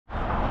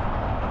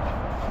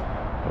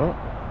Well,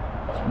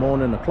 it's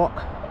morning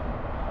o'clock.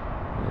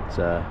 It's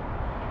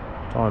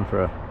time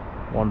for a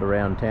wander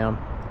around town.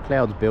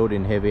 Clouds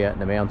building heavy out in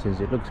the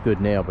mountains. It looks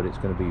good now, but it's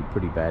going to be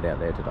pretty bad out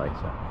there today.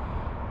 So,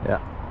 yeah,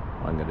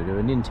 I'm going to do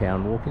an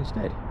in-town walk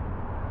instead.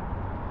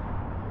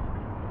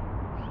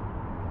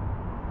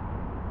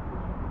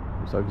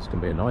 Looks like it's going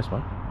to be a nice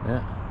one.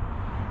 Yeah.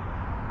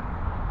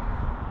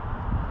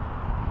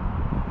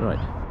 Right,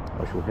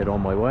 I shall head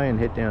on my way and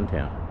head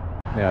downtown.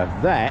 Now,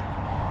 that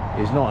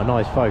is not a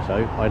nice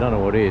photo. I don't know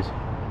what is.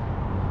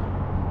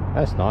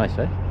 That's nice,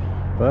 eh?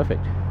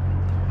 Perfect.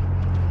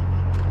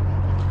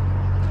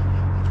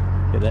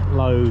 Get that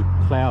low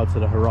cloud to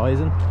the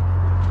horizon.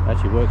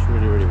 Actually works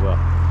really, really well.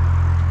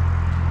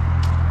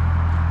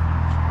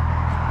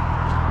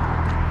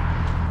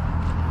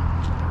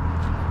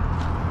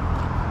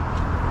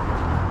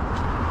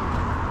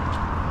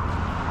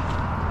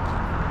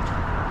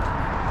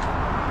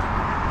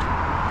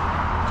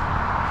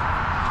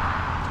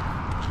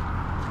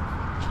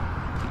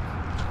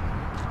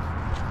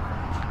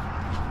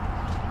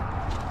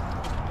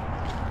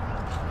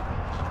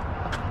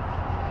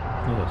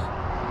 Yes,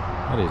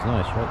 that is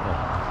nice right there.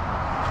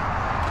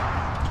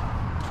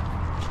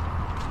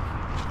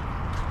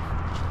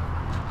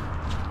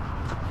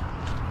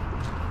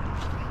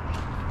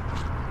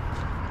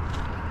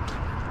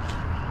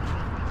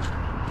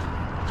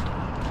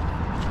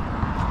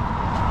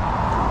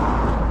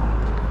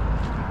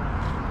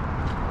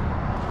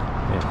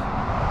 Yes,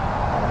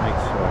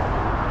 makes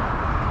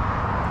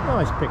a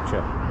nice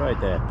picture right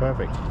there,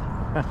 perfect.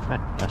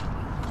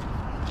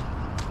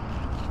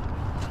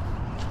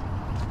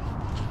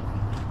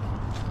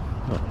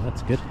 Oh,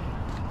 that's good.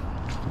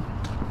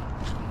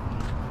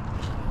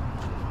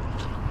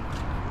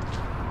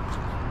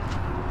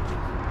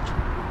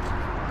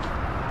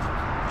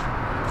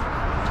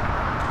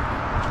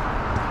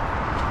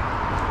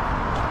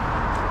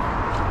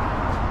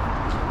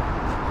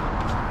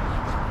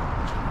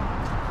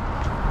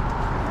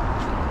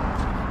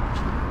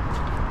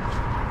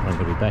 I'm going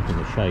to be back in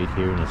the shade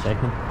here in a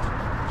second.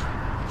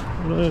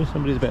 Hello,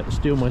 somebody's about to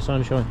steal my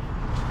sunshine.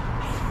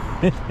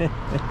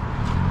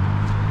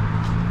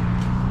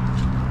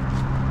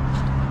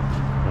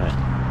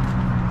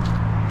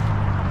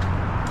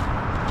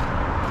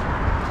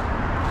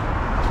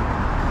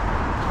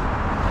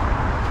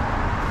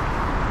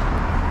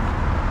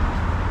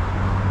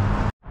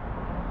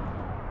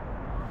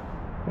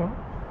 Well,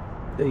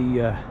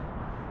 the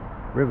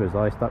river's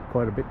iced up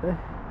quite a bit there.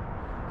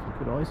 Some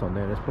good ice on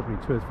there. There's probably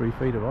 2 or 3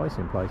 feet of ice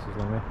in places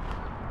along there.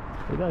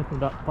 They've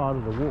opened up part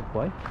of the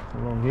walkway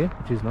along here,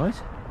 which is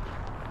nice.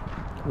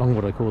 Along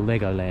what I call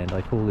Lego land.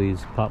 I call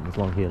these apartments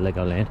along here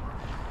Lego land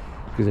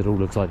because it all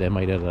looks like they're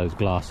made out of those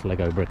glass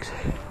Lego bricks.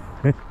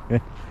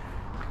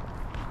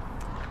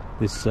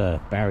 This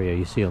barrier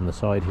you see on the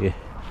side here,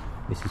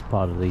 this is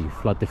part of the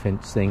flood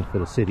defense thing for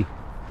the city.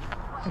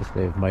 So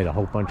they've made a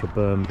whole bunch of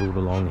berms all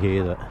along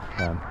here that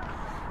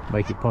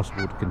make it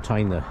possible to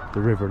contain the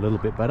river a little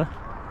bit better.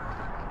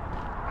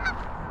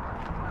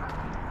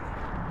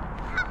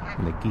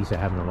 And the geese are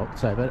having a lot to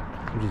say about it,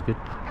 which is good.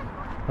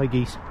 Hi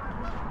geese.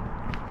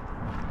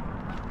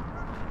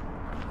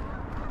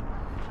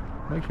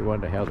 Makes you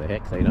wonder how the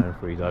heck they don't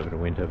freeze over the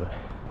winter, but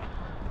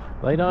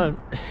they don't.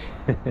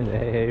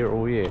 They're here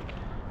all year.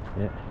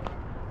 Yeah.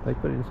 They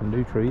put in some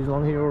new trees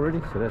along here already,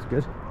 so that's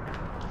good.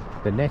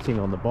 The netting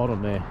on the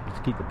bottom there is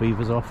to keep the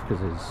beavers off, because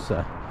there's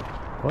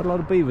quite a lot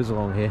of beavers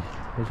along here.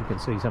 As you can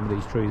see, some of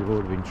these trees have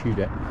already been chewed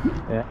at.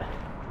 Yeah.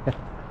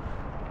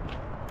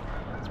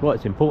 That's why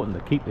it's important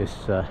to keep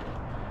this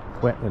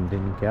wetland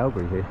in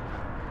Calgary here.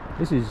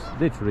 This is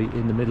literally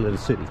in the middle of the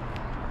city.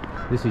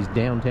 This is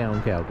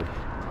downtown Calgary,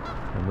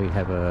 and we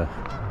have a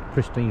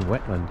pristine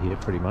wetland here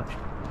pretty much.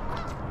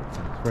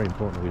 It's very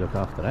important we look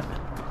after that.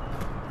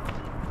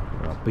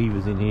 There are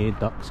beavers in here,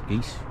 ducks,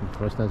 geese, and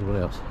Christ knows what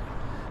else.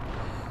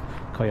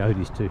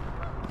 Coyotes too.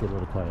 Get a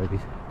lot of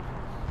coyotes.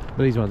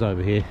 But these ones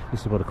over here,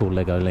 this is what I call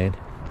Lego land.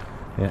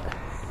 Yeah.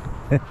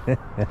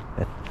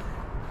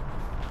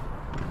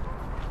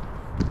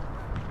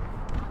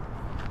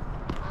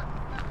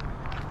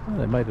 Well,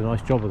 they made a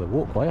nice job of the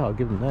walkway, I'll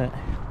give them that.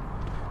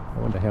 I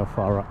wonder how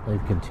far up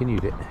they've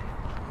continued it,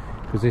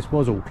 because this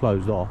was all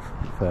closed off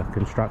for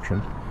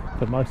construction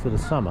for most of the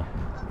summer.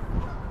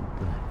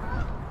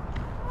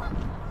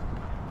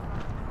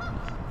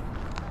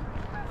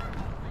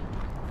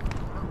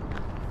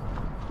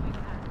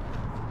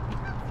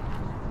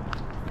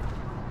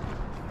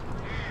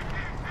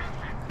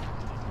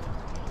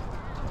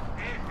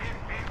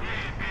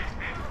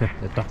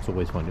 The ducks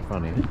always find it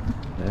funny, eh?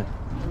 Yeah.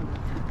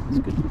 It's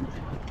good.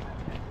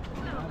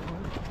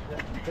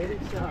 I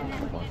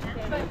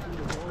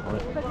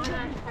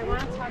want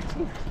to talk to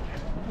you.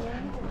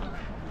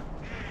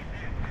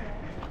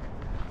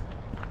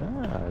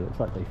 Ah, it looks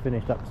like they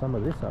finished up some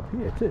of this up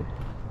here too.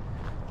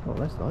 Oh,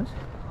 that's nice.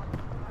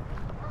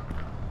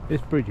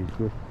 This bridge is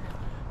good.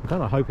 I'm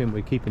kind of hoping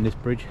we're keeping this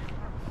bridge,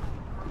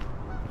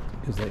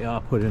 because they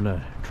are putting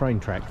a train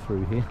track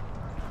through here,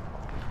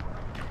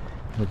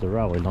 with the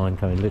railway line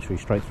coming literally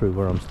straight through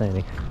where I'm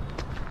standing.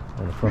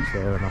 and across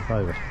there and up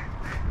over.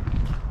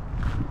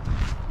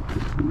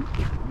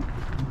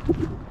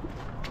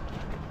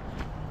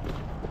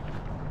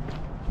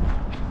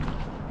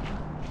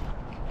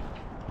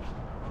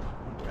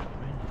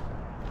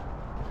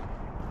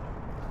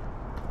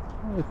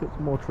 We've put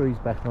some more trees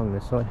back along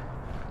this side.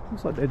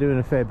 Looks like they're doing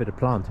a fair bit of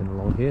planting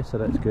along here, so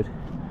that's good.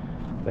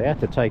 They had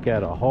to take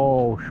out a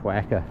whole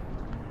schwack of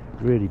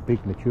really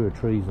big mature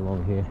trees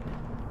along here.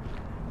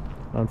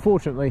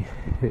 Unfortunately,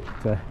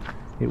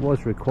 it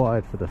was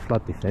required for the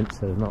flood defence,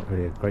 so there's not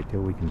really a great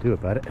deal we can do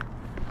about it.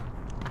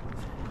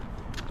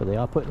 But they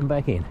are putting them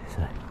back in,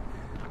 so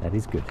that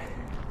is good.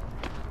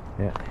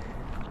 Yeah.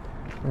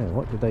 Now,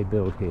 what did they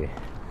build here?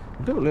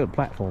 They built a little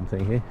platform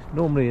thing here.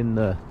 Normally in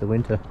the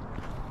winter,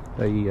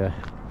 they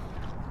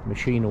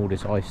machine all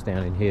this ice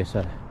down in here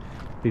so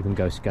people can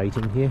go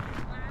skating here.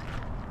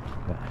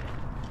 But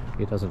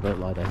it doesn't look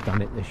like they've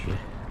done it this year.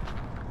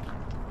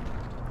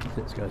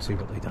 Let's go see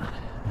what they've done.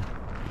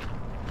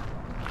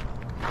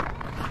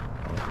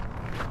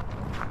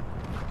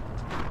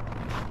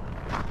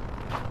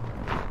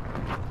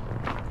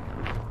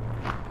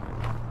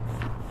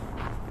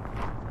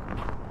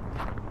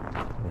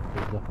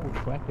 There's a whole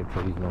schwack of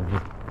trees along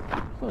here.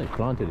 So they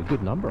planted a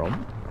good number of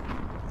them.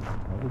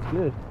 That was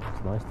good.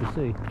 It's nice to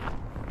see.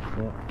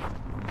 Yeah.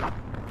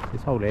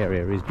 This whole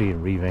area is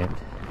being revamped.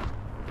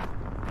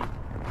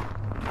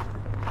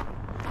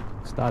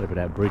 Started with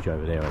that bridge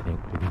over there, I think,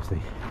 because the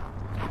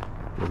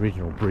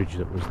original bridge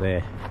that was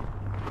there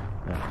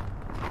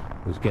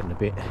was getting a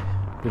bit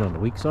on the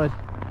weak side.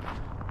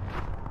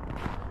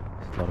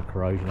 There's a lot of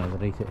corrosion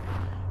underneath it.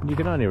 And you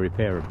can only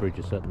repair a bridge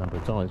a certain number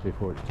of times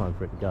before it's time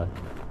for it to go.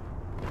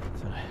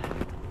 So,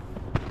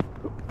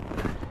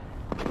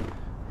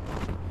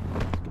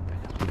 let's get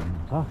back up here on the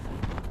path.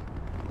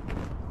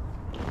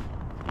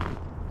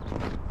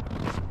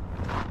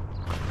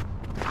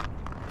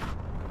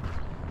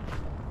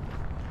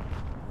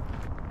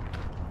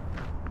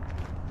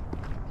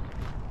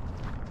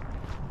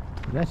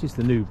 And that is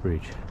the new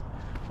bridge.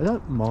 I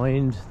don't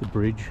mind the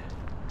bridge,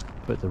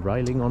 but the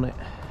railing on it,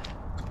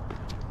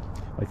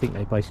 I think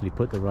they basically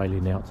put the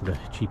railing out to the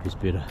cheapest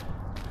bidder.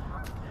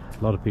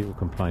 A lot of people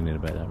complaining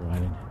about that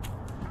railing.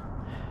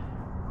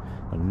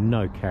 And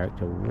no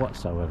character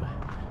whatsoever.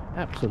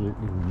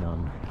 Absolutely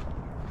none.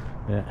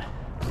 Yeah.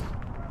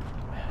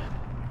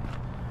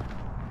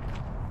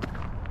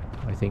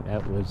 I think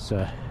that was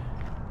a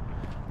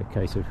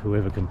case of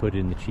whoever can put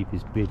in the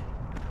cheapest bid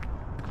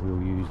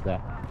will use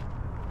that.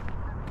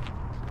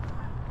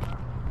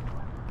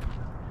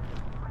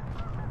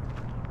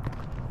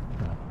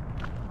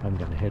 I'm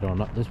going to head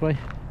on up this way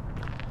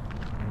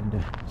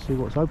and see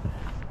what's open.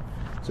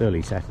 It's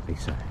early Saturday,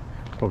 so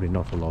probably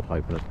not a lot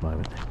open at the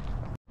moment.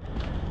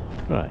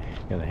 Right,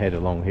 going to head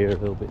along here a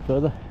little bit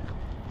further,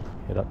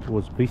 head up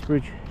towards the Peace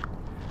Bridge.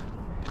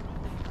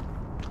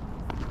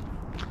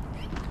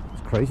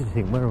 It's crazy to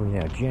think, where are we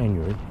now?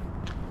 January,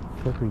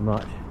 February,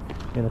 March.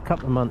 In a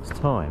couple of months'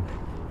 time,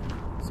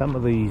 some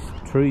of these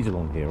trees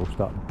along here will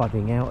start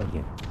budding out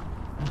again.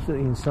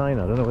 Absolutely insane.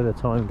 I don't know where the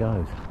time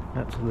goes.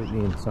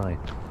 Absolutely insane.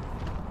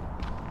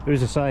 There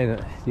is a saying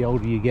that the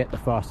older you get, the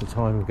faster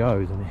time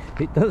goes, and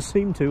it does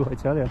seem to, I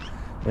tell you.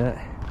 Yeah.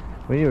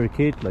 When you're a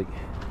kid, like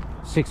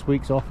 6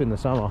 weeks off in the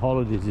summer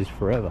holidays is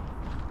forever.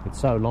 It's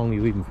so long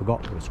you even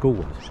forgot what school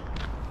was.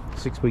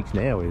 6 weeks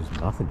now is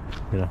nothing,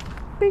 you know.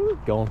 Bing,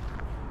 gone,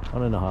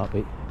 on in a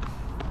heartbeat.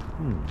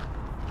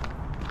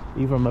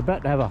 Either I'm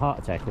about to have a heart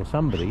attack or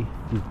somebody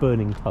is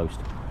burning toast.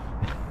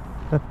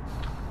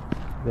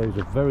 There's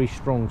a very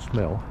strong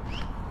smell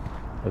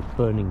of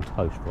burning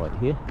toast right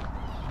here.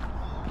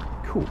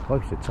 Cool,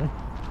 I should say.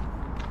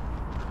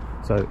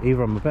 So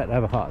either I'm about to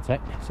have a heart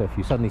attack, so if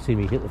you suddenly see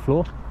me hit the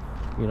floor,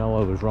 you know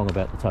I was wrong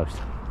about the toast.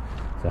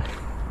 So,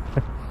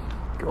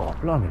 God,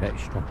 blimey,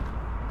 that's strong.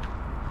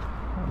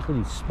 There's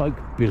really smoke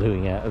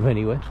billowing out of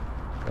anywhere.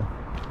 So,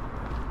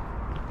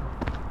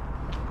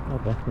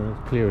 okay,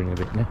 it's clearing a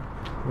bit now.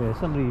 Yeah,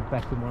 somebody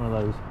back in one of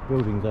those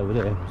buildings over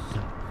there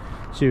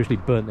was, seriously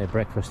burnt their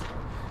breakfast.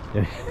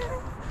 Yeah,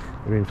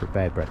 they're in for a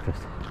bad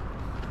breakfast.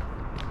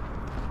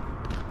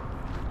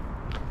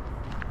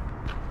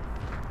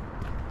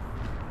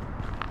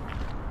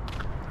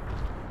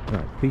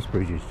 Right, Peace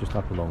Bridge is just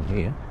up along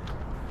here.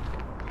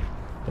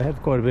 They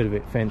have quite a bit of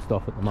it fenced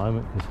off at the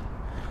moment because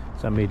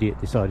some idiot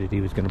decided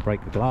he was going to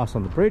break the glass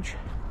on the bridge.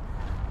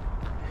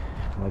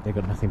 Like they've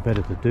got nothing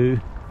better to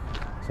do,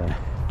 so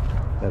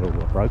that all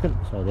got broken.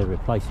 So they're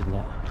replacing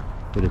that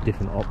with a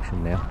different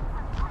option now.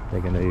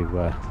 They're going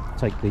to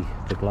take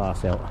the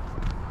glass out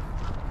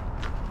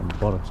on the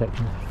bottom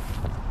section.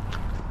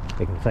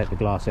 They can take the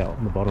glass out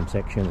on the bottom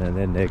section, and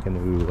then they're going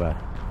to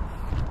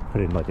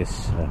put in like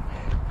this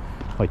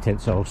high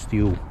tensile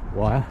steel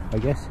wire, I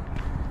guess,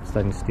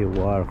 stainless steel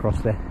wire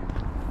across there.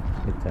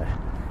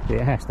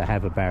 It has to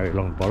have a barrier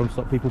along the bottom to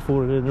stop people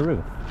falling in the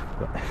river.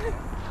 But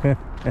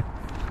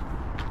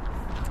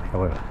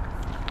however,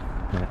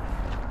 yeah.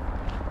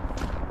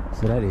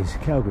 So that is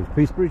Calgary's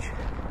Peace Bridge.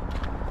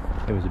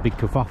 There was a big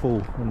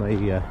kerfuffle when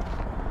they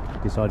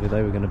decided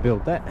they were going to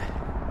build that.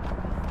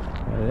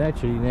 And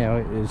actually now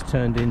it has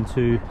turned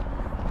into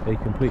a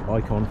complete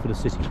icon for the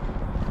city.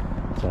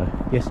 So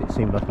yes, it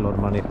seemed like a lot of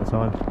money at the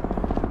time.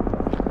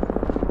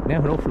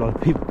 Now an awful lot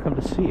of people come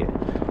to see it.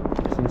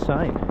 It's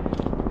insane.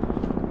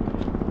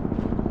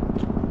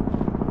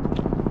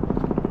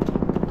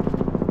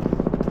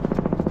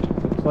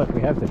 Looks like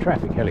we have the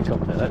traffic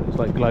helicopter. That looks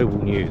like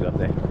global news up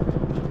there.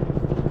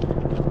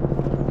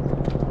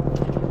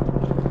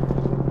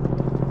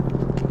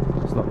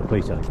 It's not the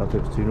police helicopter,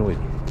 it's too noisy.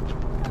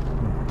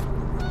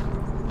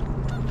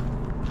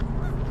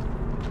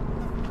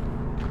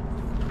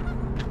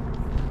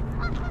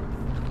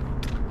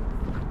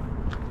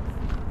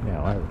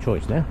 Now I have a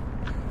choice now.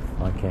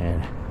 I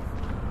can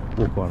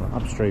walk on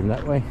upstream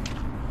that way,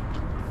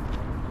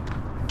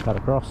 cut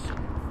across,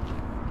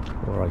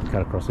 or I can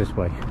cut across this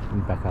way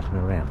and back up and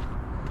around.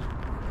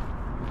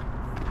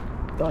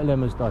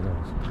 Dilemmas,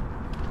 dilemmas.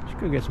 Should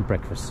go get some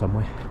breakfast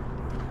somewhere.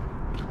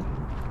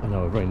 I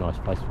know a very nice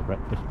place for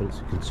breakfast, but it's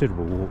a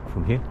considerable walk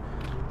from here.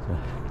 So,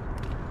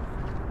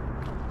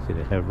 see,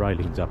 they have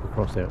railings up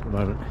across there at the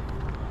moment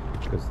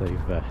because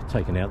they've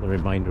taken out the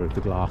remainder of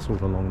the glass all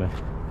along there.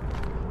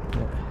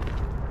 Yeah.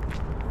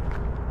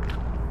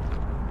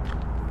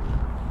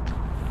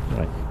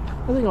 Right,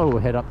 I think I will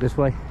head up this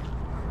way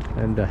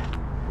and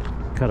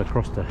cut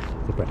across to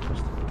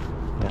breakfast.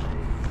 Yeah.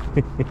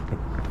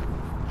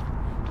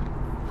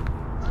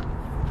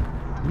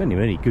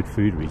 many good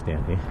foodieries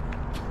down here.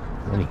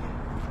 Many.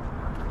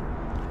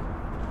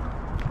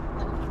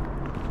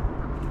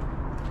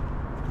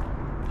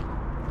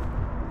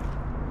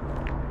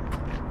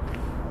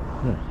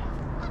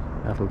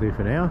 Right. That'll do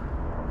for now.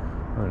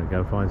 I'm going to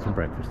go find some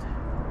breakfast.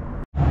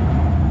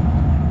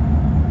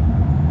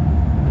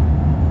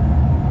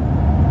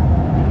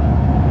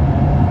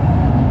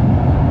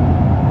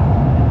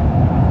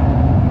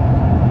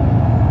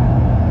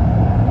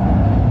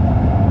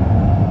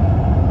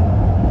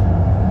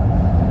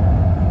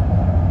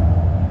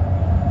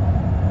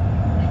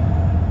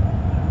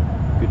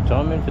 Good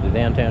timing for the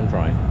downtown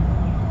train.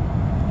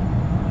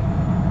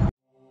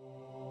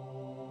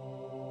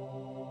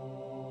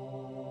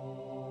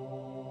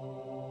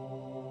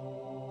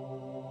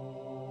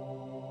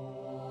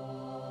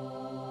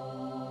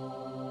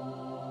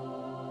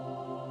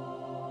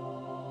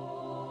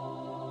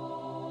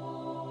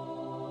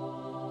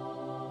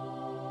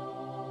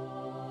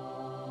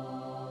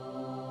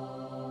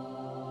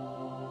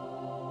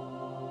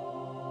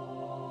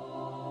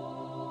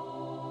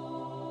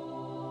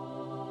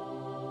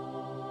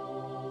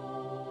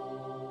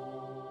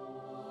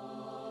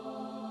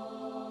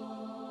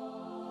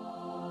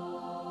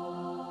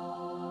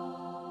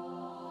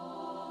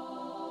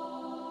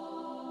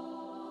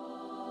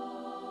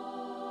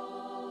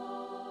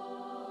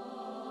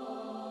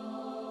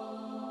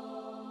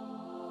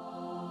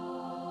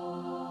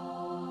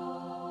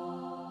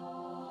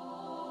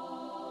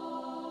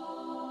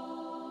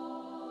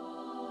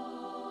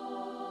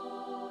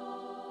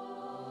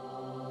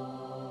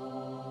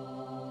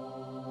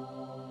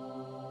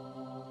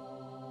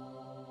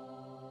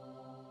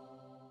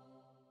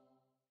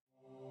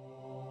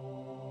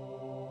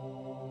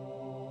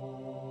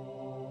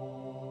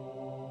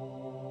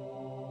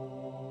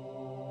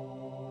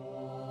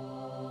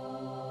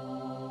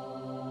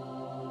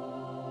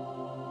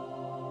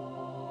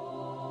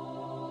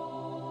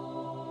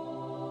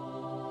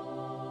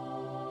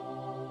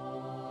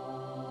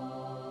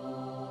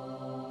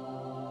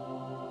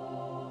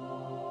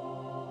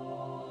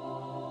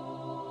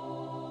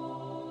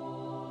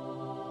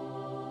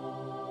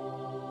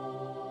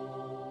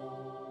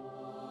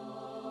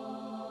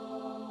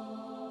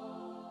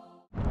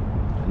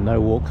 No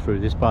walk through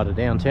this part of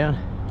downtown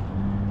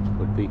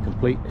would be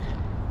complete.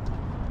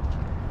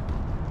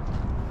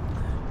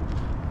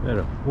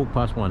 Better walk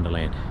past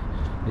Wonderland.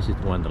 This is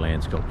the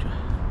Wonderland sculpture.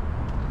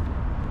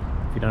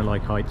 If you don't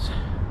like heights,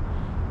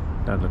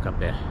 don't look up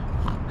there.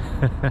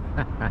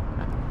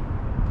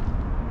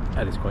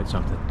 That is quite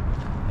something.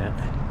 Yeah.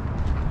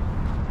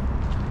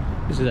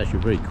 This is actually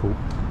very cool.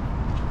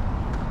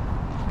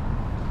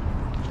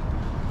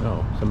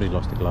 Oh, somebody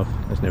lost a glove.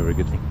 That's never a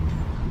good thing.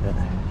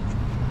 Yeah.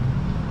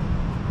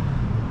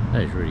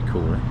 That is really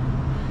cool, eh?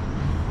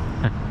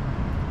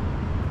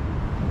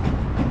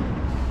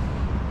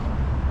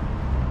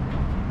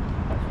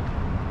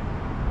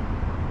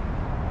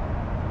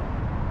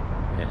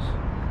 Yes,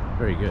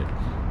 very good.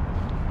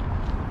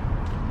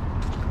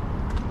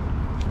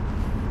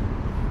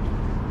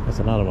 That's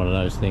another one of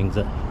those things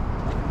that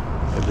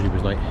everybody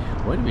was like,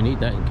 why do we need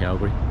that in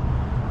Calgary?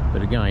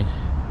 But again,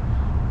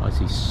 I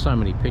see so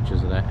many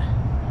pictures of that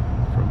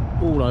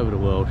from all over the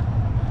world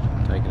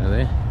taken of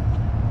there.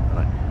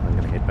 Right, I'm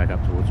going to head back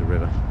up towards the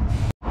river.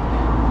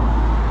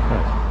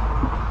 Right.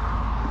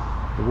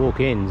 The walk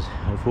ends,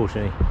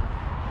 unfortunately,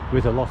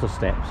 with a lot of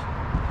steps.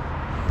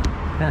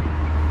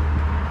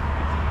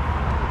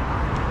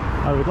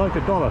 I would like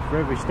 $1 for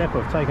every step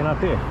I've taken up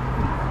here.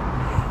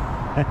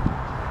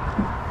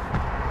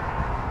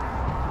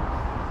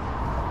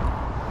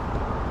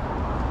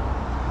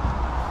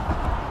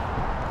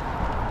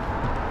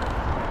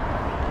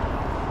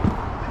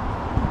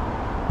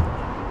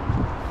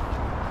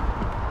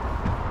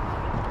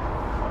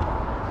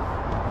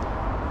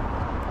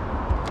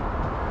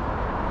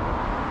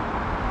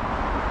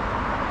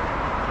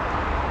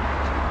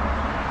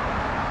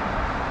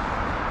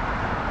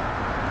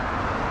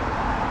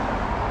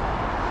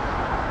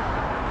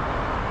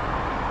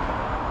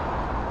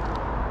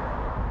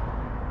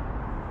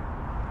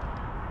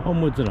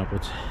 onwards and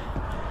upwards.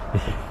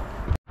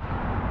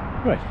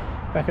 Right,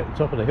 back at the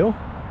top of the hill.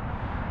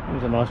 It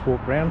was a nice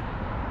walk round.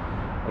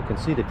 I can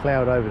see the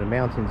cloud over the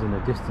mountains in the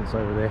distance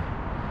over there.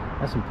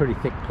 That's some pretty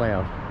thick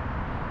cloud.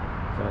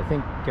 So I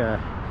think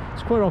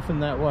it's quite often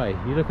that way.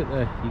 You look at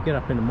you get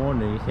up in the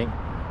morning and you think,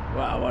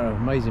 wow, what an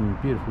amazing,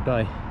 beautiful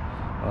day.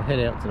 I'll head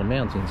out to the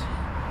mountains.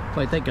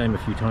 Played that game a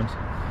few times.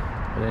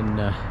 But then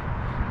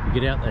you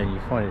get out there and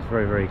you find it's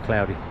very, very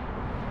cloudy.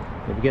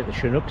 If you get the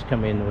Chinooks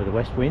come in with the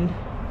west wind,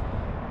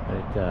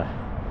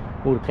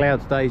 all the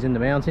cloud stays in the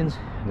mountains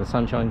and the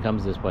sunshine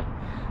comes this way.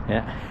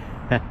 Yeah.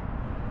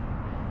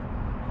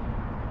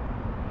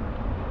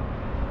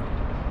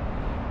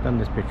 Done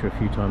this picture a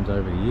few times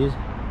over the years.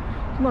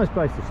 It's a nice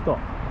place to stop,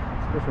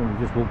 especially when you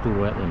just walked all the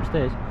way up them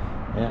stairs.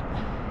 Yeah.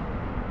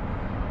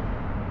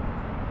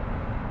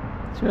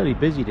 It's fairly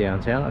busy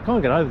downtown. I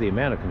can't get over the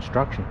amount of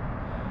construction.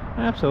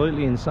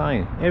 Absolutely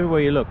insane.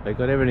 Everywhere you look, they've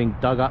got everything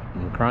dug up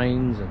and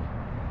cranes and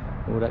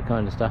all that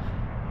kind of stuff.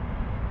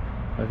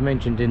 I've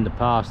mentioned in the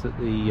past that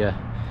the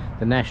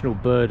national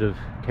bird of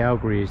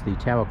Calgary is the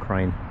tower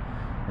crane.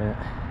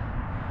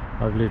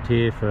 I've lived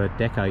here for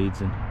decades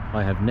and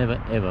I have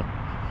never ever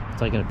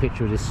taken a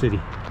picture of this city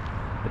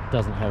that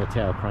doesn't have a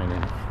tower crane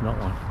in it. Not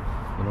one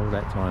in all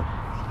that time.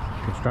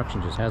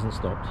 Construction just hasn't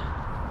stopped.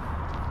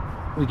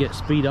 We get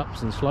speed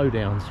ups and slow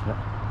downs, but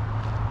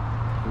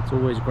it's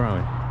always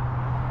growing.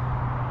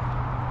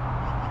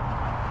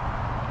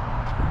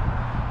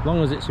 As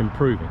long as it's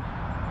improving,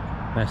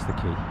 that's the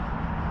key.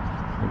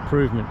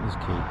 Improvement is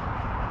key.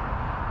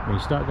 When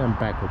you start going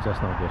backwards,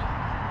 that's not good.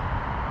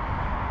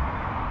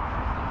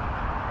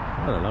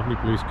 What a lovely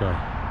blue sky.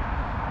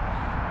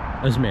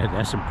 There's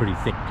some pretty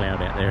thick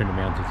cloud out there in the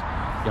mountains.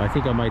 Yeah, I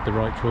think I made the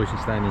right choice in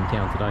staying in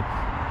town today.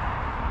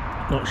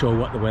 Not sure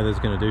what the weather's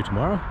going to do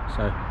tomorrow,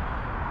 so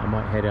I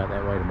might head out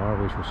that way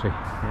tomorrow. We shall see.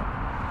 Yeah.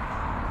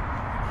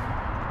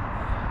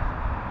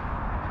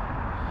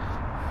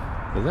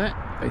 But that,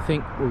 I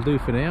think, will do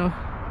for now.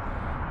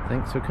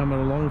 Thanks for coming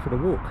along for the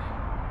walk.